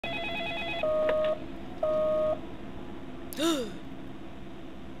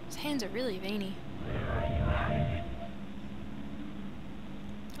His hands are really veiny.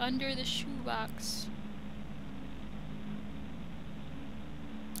 Under the shoebox.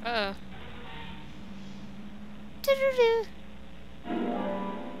 Uh-oh.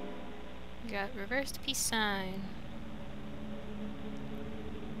 We got reversed peace sign.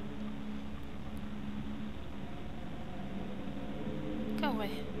 Go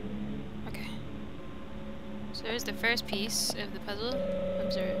away. Okay. So there's the first piece of the puzzle.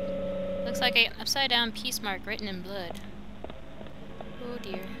 Observe. Looks like an upside down peace mark written in blood. Oh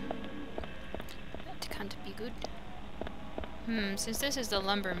dear. That can't be good. Since this is the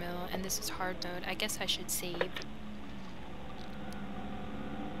lumber mill and this is hard mode, I guess I should save.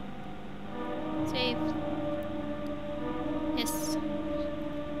 Save. Yes.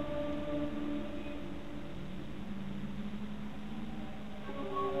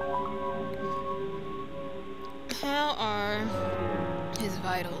 How are his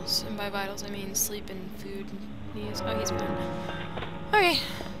vitals? And by vitals I mean sleep and food needs. Oh, he's fine. Okay,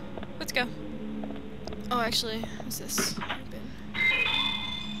 let's go. Oh, actually, what's this?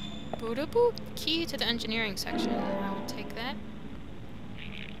 Boop boop. Key to the engineering section. I will take that.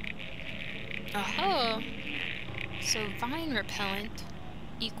 Oh. So vine repellent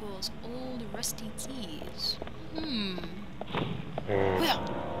equals old rusty keys. Well.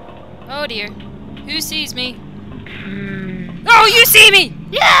 Oh dear. Who sees me? Oh, you see me!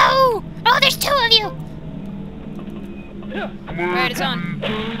 No! Oh, there's two of you! Alright, it's on.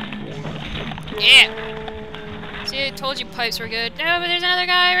 Yeah! See, I told you pipes were good. No, but there's another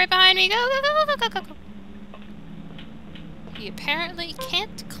guy right behind me. Go, go, go, go, go, go, go. He apparently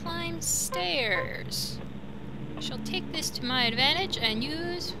can't climb stairs. I shall take this to my advantage and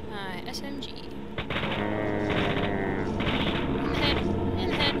use my SMG. In the head, in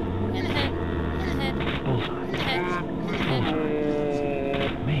the head, in the head, in the head, in the head, in the head.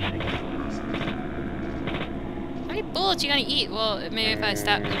 How many bullets you gonna eat? Well, maybe if I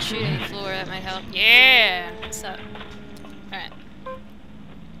stop shooting the floor, that might help. Yeah! What's up? Alright.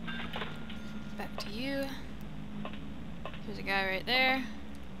 Back to you. There's a guy right there.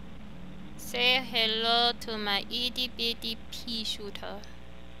 Say hello to my itty bitty pea shooter.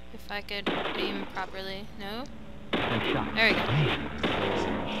 If I could aim properly. No? There we go.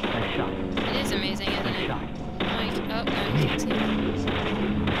 It is amazing, isn't it? Oh, no, you can't see me.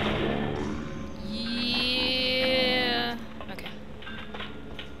 Yeah. Okay.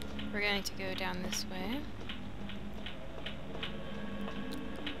 We're going to go down this way.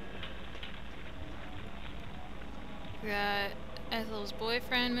 We got Ethel's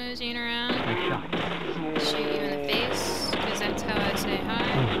boyfriend moseying around. Shoot you in the face, because that's how I say hi.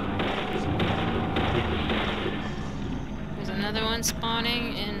 There's another one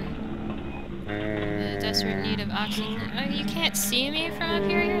spawning in the desperate need of oxygen. Oh, you can't see me from up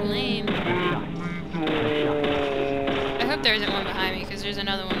here? You're lame. I hope there isn't one behind me, because there's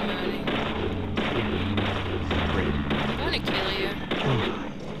another one moaning. I'm going to kill you.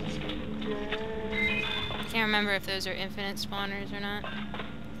 I can't remember if those are infinite spawners or not.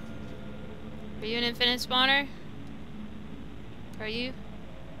 Are you an infinite spawner? Are you?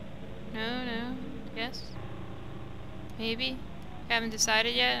 No, no. Yes? Maybe? I haven't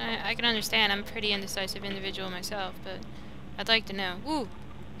decided yet? I can understand. I'm a pretty indecisive individual myself, but I'd like to know. Ooh!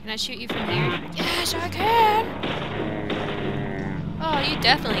 Can I shoot you from here? Yes, I can! Oh, you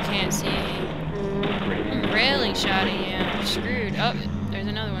definitely can't see me. I'm railing shotting you. I'm screwed. Oh, there's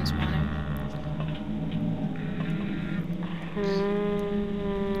another one spawning. Oh,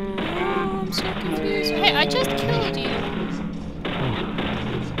 I'm so confused. Hey, I just killed you!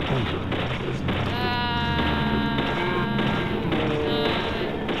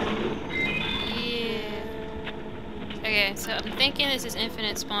 Yeah. Okay, so I'm thinking this is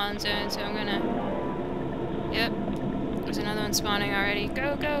infinite spawn zone, so I'm gonna... Yep. There's another one spawning already.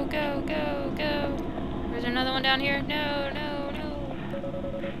 Go, go, go, go, go! There's another one down here. No, no, no.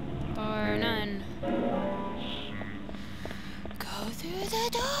 Bar none. Go through the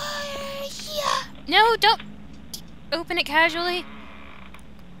door! Yeah! No, don't open it casually.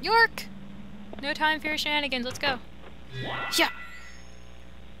 York! No time for your shenanigans. Let's go. Yeah!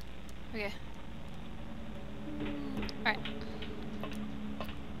 Okay. Alright.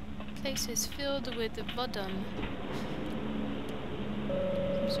 Place is filled with vodum.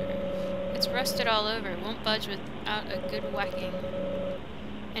 Observe. It's rusted all over. Won't budge without a good whacking.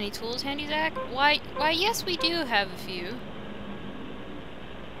 Any tools handy, Zach? Why, yes, we do have a few.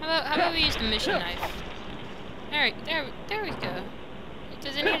 How about we use the mission knife? There we go.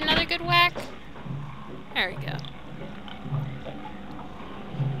 Does it need another good whack? There we go.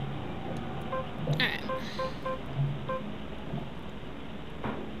 Alright.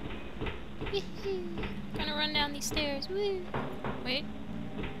 Gonna run down these stairs. Woo! Wait.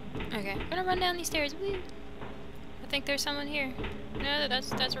 Okay, gonna run down these stairs. Woo! I think there's someone here. No,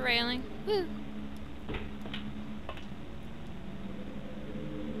 that's a railing. Woo!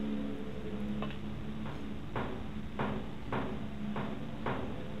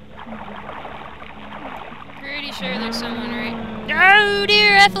 Pretty sure there's someone right. Oh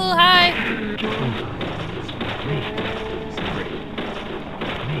dear, Ethel, hi!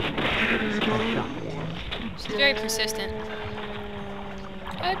 She's very persistent.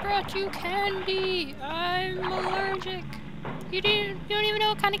 I brought you candy. I'm allergic. You don't even know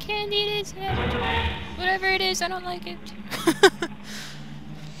what kind of candy it is yet. Whatever it is, I don't like it.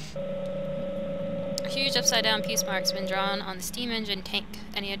 A huge upside down peace mark's been drawn on the steam engine tank.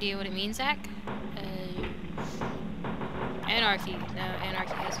 Any idea what it means, Zach? Anarchy. No,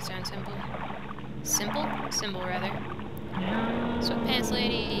 anarchy has its own symbol. Symbol, rather. Sweatpants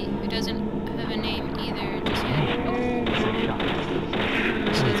lady, who doesn't have a name either, just yet. Oh.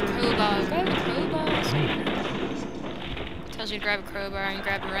 She has a crowbar. Grab a crowbar. Tells you to grab a crowbar and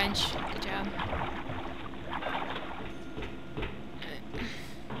grab a wrench. Good job.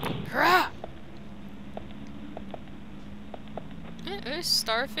 Hurrah! There's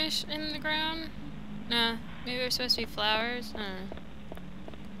starfish in the ground? Nah, maybe they're supposed to be flowers? I don't know.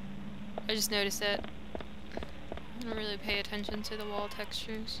 I just noticed that. I don't really pay attention to the wall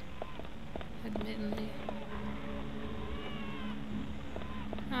textures, admittedly.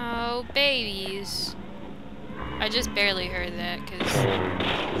 Oh, babies. I just barely heard that because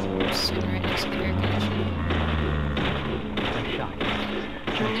I'm sitting right next to the air conditioning.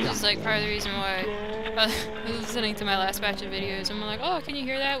 This is like part of the reason why I was listening to my last batch of videos. I'm like, oh, can you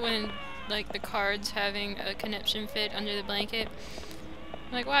hear that when like the card's having a conniption fit under the blanket?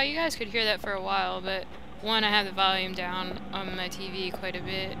 I'm like, wow, you guys could hear that for a while, but one, I have the volume down on my TV quite a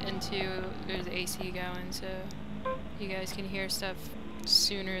bit, and two, there's AC going, so you guys can hear stuff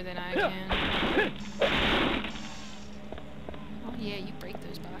sooner than I can. Oh yeah, you break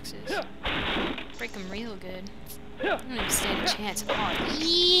those boxes. Break them real good. I don't even stand a chance. Oh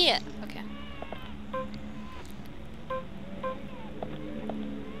yeah! Okay.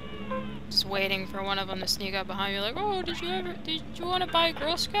 Just waiting for one of them to sneak up behind me like, oh, did you want to buy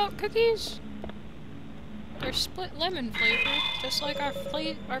Girl Scout cookies? They're split lemon flavored, just like our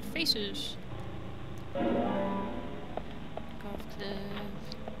faces. Golf club.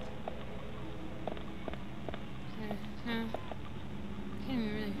 No. Can't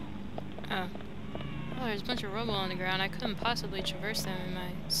even really. Oh. Oh, there's a bunch of rubble on the ground. I couldn't possibly traverse them in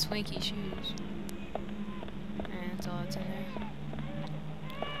my swanky shoes. That's all that's in there.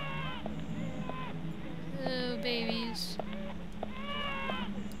 Oh, babies.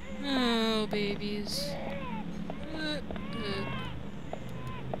 Oh, babies.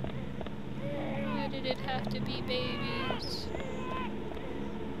 Why did it have to be babies?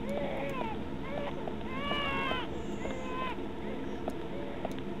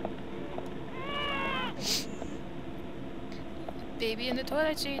 Baby in the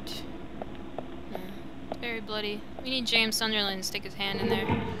toilet seat. No, it's very bloody. We need James Sunderland to stick his hand in there.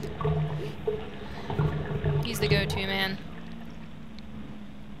 He's the go-to man.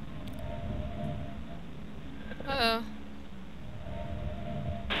 Uh-oh.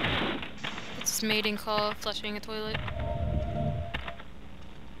 It's his mating call, flushing a toilet.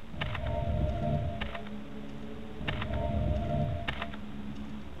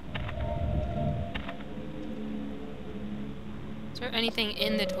 Is there anything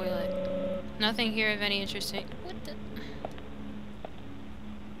in the toilet? Nothing here of any interesting. What the?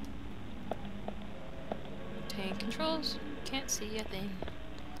 Tank controls. Can't see a thing.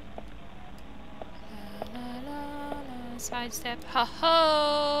 La la la la. Sidestep. Ha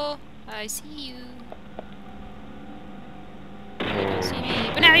ho! I see you. You don't see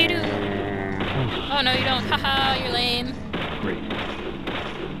me, but now you do. Oh no, you don't. Haha, you're lame. Great.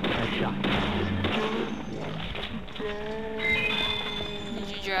 Nice shot. Did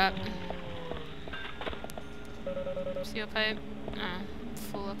you drop? Steel pipe? Oh,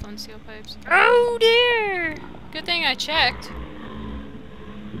 full up on steel pipes. Oh dear! Good thing I checked.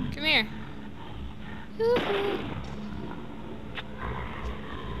 Come here. Woohoo!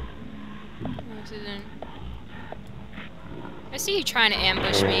 I see you trying to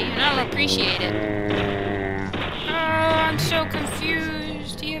ambush me, and I don't appreciate it. Oh, I'm so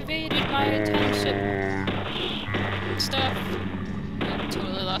confused. He evaded my attention. Stuff. I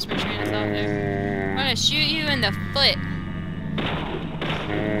totally lost my train of thought there. I'm gonna shoot you in the foot.